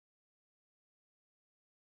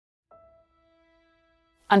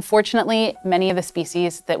Unfortunately, many of the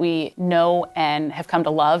species that we know and have come to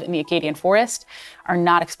love in the Acadian forest are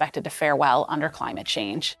not expected to fare well under climate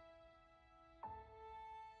change.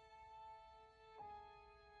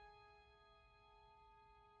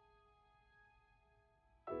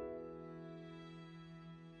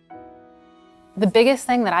 The biggest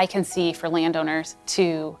thing that I can see for landowners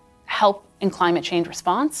to help in climate change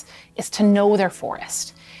response is to know their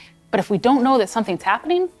forest. But if we don't know that something's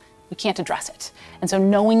happening, we can't address it. And so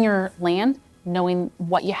knowing your land, knowing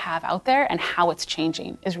what you have out there and how it's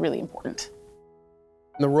changing is really important.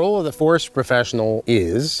 The role of the forest professional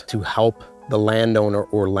is to help the landowner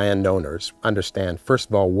or landowners understand, first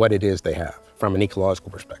of all, what it is they have from an ecological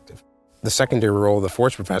perspective. The secondary role of the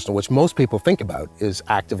forest professional, which most people think about, is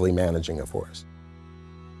actively managing a forest.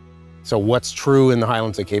 So what's true in the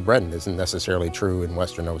Highlands of Cape Breton isn't necessarily true in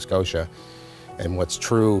Western Nova Scotia, and what's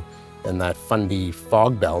true in that Fundy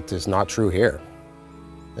fog belt is not true here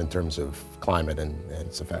in terms of climate and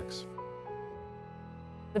its effects.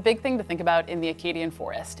 The big thing to think about in the Acadian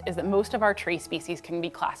forest is that most of our tree species can be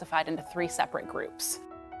classified into 3 separate groups.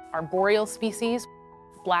 Our boreal species,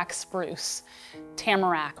 black spruce,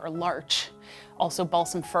 tamarack or larch, also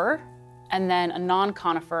balsam fir, and then a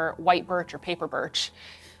non-conifer, white birch or paper birch.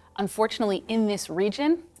 Unfortunately, in this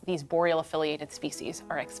region, these boreal-affiliated species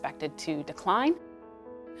are expected to decline.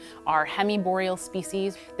 Our hemiboreal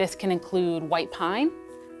species, this can include white pine,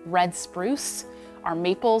 red spruce, our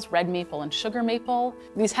maples, red maple and sugar maple.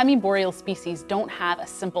 These hemiboreal species don't have a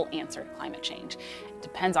simple answer to climate change. It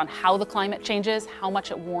depends on how the climate changes, how much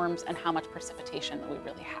it warms, and how much precipitation that we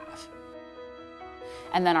really have.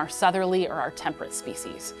 And then our southerly or our temperate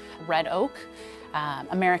species, red oak,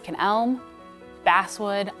 American elm,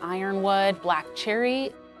 basswood, ironwood, black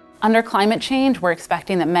cherry. Under climate change, we're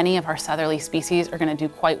expecting that many of our southerly species are going to do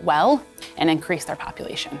quite well and increase their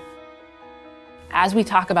population. As we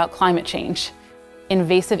talk about climate change,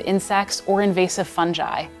 invasive insects or invasive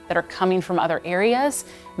fungi that are coming from other areas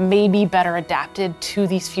may be better adapted to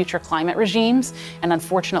these future climate regimes, and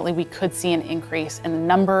unfortunately we could see an increase in the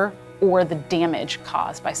number or the damage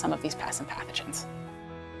caused by some of these pests and pathogens.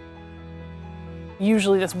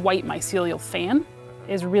 Usually this white mycelial fan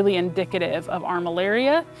is really indicative of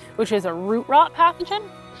armillaria, which is a root rot pathogen,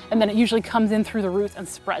 and then it usually comes in through the roots and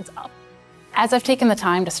spreads up. As I've taken the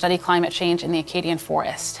time to study climate change in the Acadian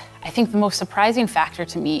forest, I think the most surprising factor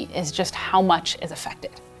to me is just how much is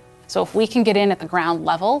affected. So if we can get in at the ground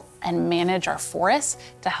level and manage our forests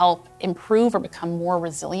to help improve or become more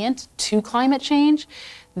resilient to climate change,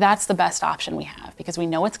 that's the best option we have because we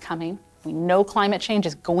know it's coming. We know climate change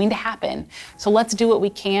is going to happen, so let's do what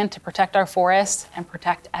we can to protect our forests and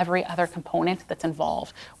protect every other component that's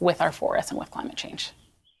involved with our forests and with climate change.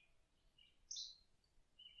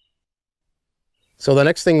 So the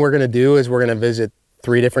next thing we're going to do is we're going to visit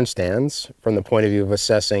 3 different stands from the point of view of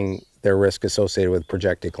assessing their risk associated with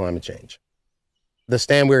projected climate change. The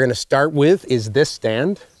stand we're going to start with is this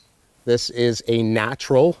stand. This is a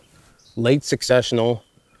natural, late successional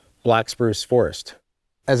black spruce forest.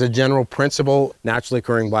 As a general principle, naturally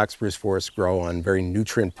occurring black spruce forests grow on very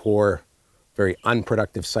nutrient-poor, very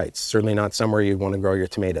unproductive sites. Certainly not somewhere you'd want to grow your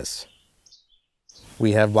tomatoes.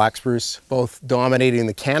 We have black spruce both dominating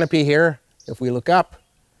the canopy here, if we look up,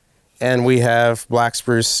 and we have black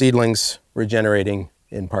spruce seedlings regenerating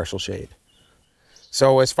in partial shade.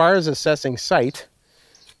 So as far as assessing site,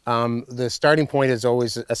 the starting point is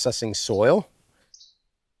always assessing soil.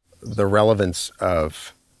 The relevance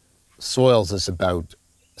of soils is about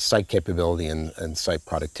site capability and site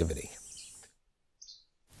productivity.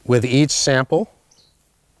 With each sample,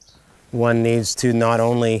 one needs to not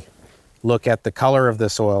only look at the color of the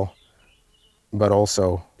soil, but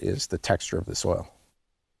also is the texture of the soil.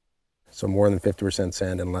 So more than 50%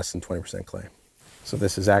 sand and less than 20% clay. So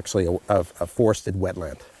this is actually a forested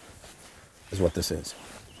wetland, is what this is.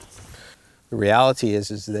 The reality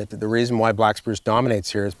is that the reason why black spruce dominates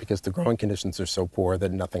here is because the growing conditions are so poor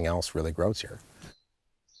that nothing else really grows here.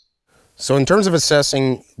 So in terms of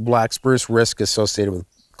assessing black spruce risk associated with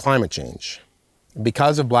climate change,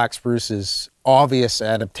 because of black spruce's obvious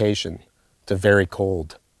adaptation to very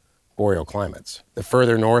cold boreal climates, the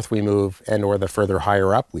further north we move and or the further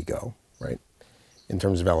higher up we go, right, in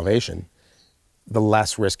terms of elevation, the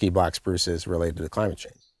less risky black spruce is related to climate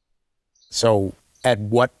change. So at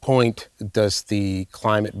what point does the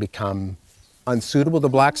climate become unsuitable to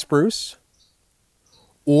black spruce?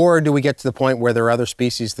 Or do we get to the point where there are other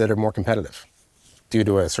species that are more competitive due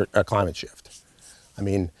to a climate shift? I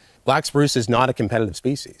mean, black spruce is not a competitive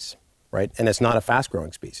species, right? And it's not a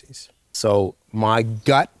fast-growing species. So my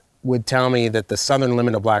gut would tell me that the southern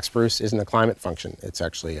limit of black spruce isn't a climate function. It's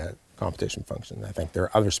actually a competition function. I think there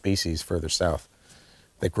are other species further south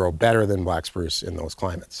that grow better than black spruce in those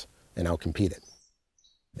climates and outcompete it.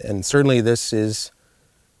 And certainly this is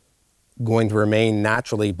going to remain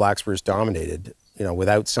naturally black spruce dominated,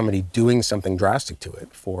 without somebody doing something drastic to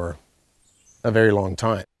it for a very long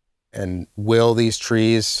time. And will these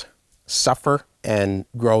trees suffer and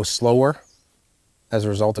grow slower as a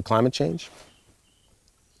result of climate change?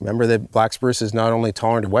 Remember that black spruce is not only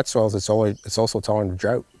tolerant of wet soils, it's also tolerant of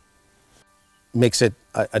drought. Makes it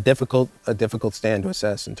a difficult stand to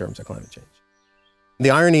assess in terms of climate change. The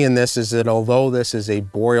irony in this is that although this is a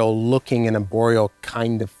boreal looking and a boreal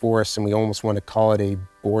kind of forest, and we almost want to call it a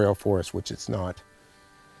boreal forest, which it's not,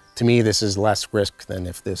 to me this is less risk than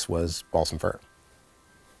if this was balsam fir,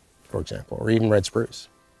 for example, or even red spruce.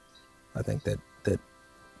 I think that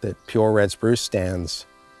pure red spruce stands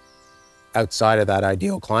outside of that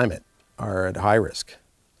ideal climate are at high risk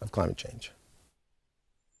of climate change.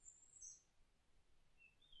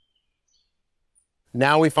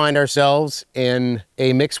 Now we find ourselves in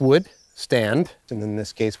a mixed wood stand, and in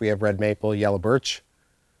this case we have red maple, yellow birch,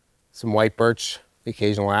 some white birch, the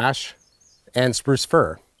occasional ash, and spruce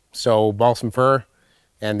fir. So balsam fir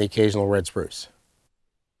and the occasional red spruce.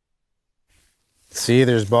 See,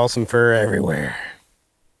 there's balsam fir everywhere.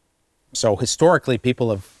 So historically people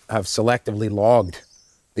have selectively logged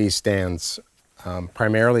these stands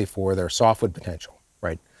primarily for their softwood potential,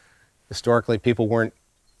 right? Historically people weren't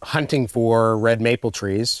hunting for red maple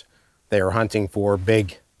trees, they were hunting for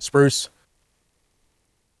big spruce.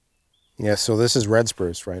 Yeah, so this is red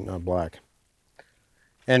spruce, right, not black.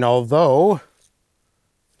 And although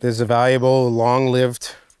this is a valuable,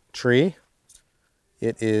 long-lived tree,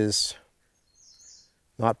 it is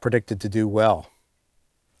not predicted to do well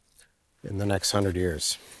in the next 100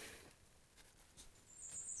 years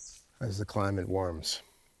as the climate warms,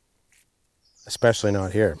 especially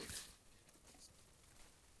not here.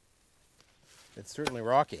 It's certainly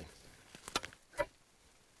rocky.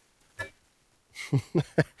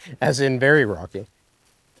 As in very rocky.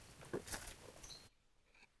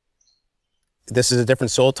 This is a different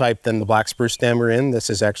soil type than the black spruce stand we're in. This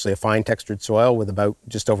is actually a fine textured soil with about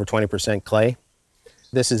just over 20% clay.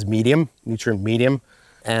 This is medium, nutrient medium,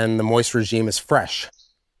 and the moisture regime is fresh.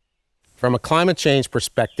 From a climate change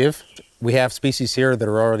perspective, we have species here that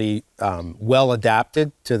are already well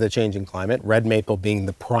adapted to the changing climate, red maple being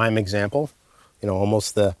the prime example.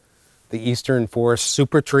 Almost the eastern forest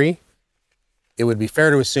super tree. It would be fair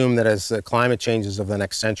to assume that as the climate changes over the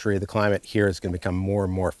next century, the climate here is going to become more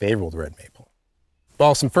and more favorable to red maple.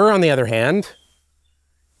 Balsam fir, on the other hand,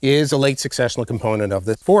 is a late successional component of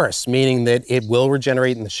the forest, meaning that it will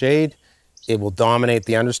regenerate in the shade, it will dominate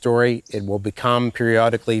the understory, it will become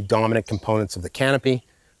periodically dominant components of the canopy.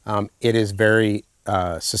 It is very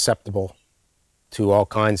susceptible to all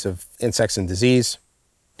kinds of insects and disease,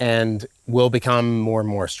 and will become more and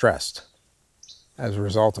more stressed as a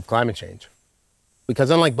result of climate change. Because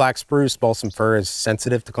unlike black spruce, balsam fir is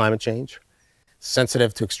sensitive to climate change,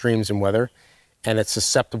 sensitive to extremes in weather, and it's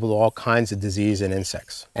susceptible to all kinds of disease and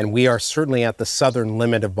insects. And we are certainly at the southern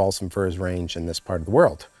limit of balsam fir's range in this part of the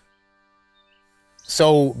world.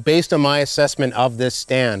 So based on my assessment of this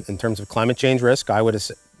stand in terms of climate change risk, I would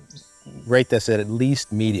rate this at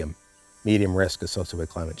least medium risk associated with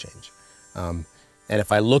climate change. And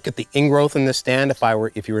if I look at the ingrowth in this stand,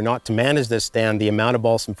 if you were not to manage this stand, the amount of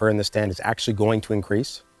balsam fir in this stand is actually going to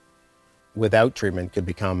increase. Without treatment, could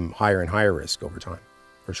become higher and higher risk over time,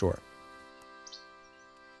 for sure.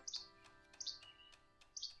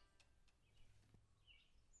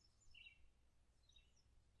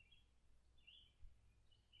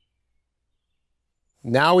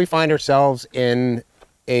 Now we find ourselves in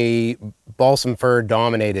a balsam fir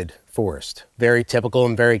dominated forest. Very typical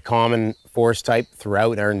and very common forest type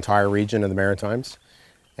throughout our entire region of the Maritimes.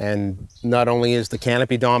 And not only is the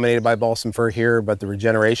canopy dominated by balsam fir here, but the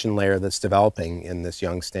regeneration layer that's developing in this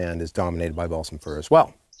young stand is dominated by balsam fir as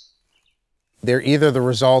well. They're either the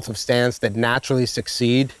result of stands that naturally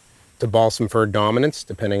succeed to balsam fir dominance,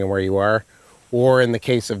 depending on where you are, or in the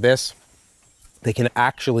case of this, they can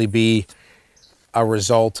actually be a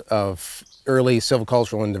result of early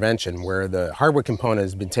silvicultural intervention where the hardwood component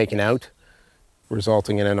has been taken out,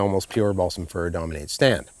 resulting in an almost pure balsam fir dominated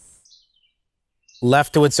stand.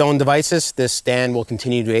 Left to its own devices, this stand will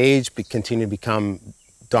continue to age, continue to become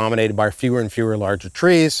dominated by fewer and fewer larger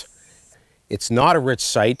trees. It's not a rich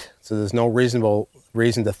site, so there's no reasonable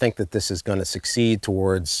reason to think that this is going to succeed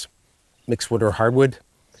towards mixed wood or hardwood.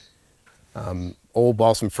 Old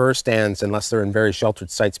balsam fir stands, unless they're in very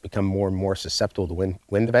sheltered sites, become more and more susceptible to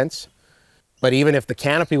wind events. But even if the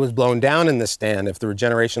canopy was blown down in this stand, if the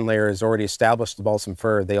regeneration layer is already established to balsam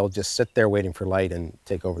fir, they'll just sit there waiting for light and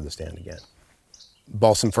take over the stand again.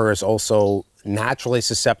 Balsam fir is also naturally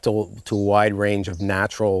susceptible to a wide range of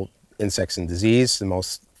natural insects and disease, the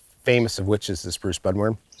most famous of which is the spruce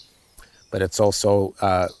budworm. But it's also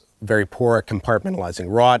very poor at compartmentalizing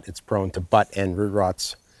rot, it's prone to butt and root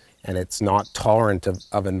rots, and it's not tolerant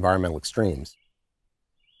of environmental extremes.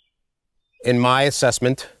 In my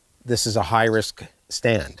assessment, this is a high-risk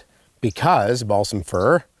stand because balsam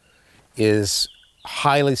fir is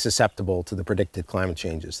highly susceptible to the predicted climate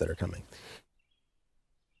changes that are coming.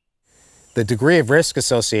 The degree of risk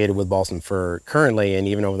associated with balsam fir currently and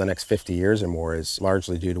even over the next 50 years or more is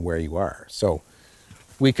largely due to where you are. So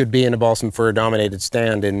we could be in a balsam fir dominated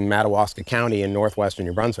stand in Madawaska County in northwestern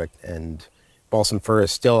New Brunswick, and balsam fir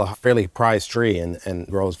is still a fairly prized tree and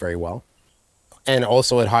grows very well, and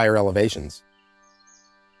also at higher elevations.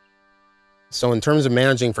 So in terms of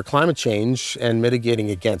managing for climate change and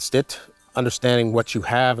mitigating against it, understanding what you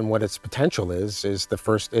have and what its potential is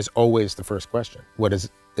always the first question. What is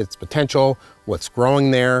its potential? What's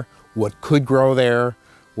growing there? What could grow there?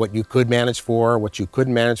 What you could manage for? What you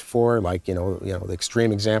couldn't manage for? Like the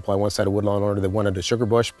extreme example, I once had a woodlot owner that wanted a sugar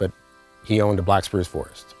bush, but he owned a black spruce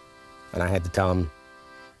forest, and I had to tell him,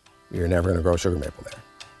 "You're never going to grow sugar maple there."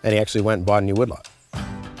 And he actually went and bought a new woodlot.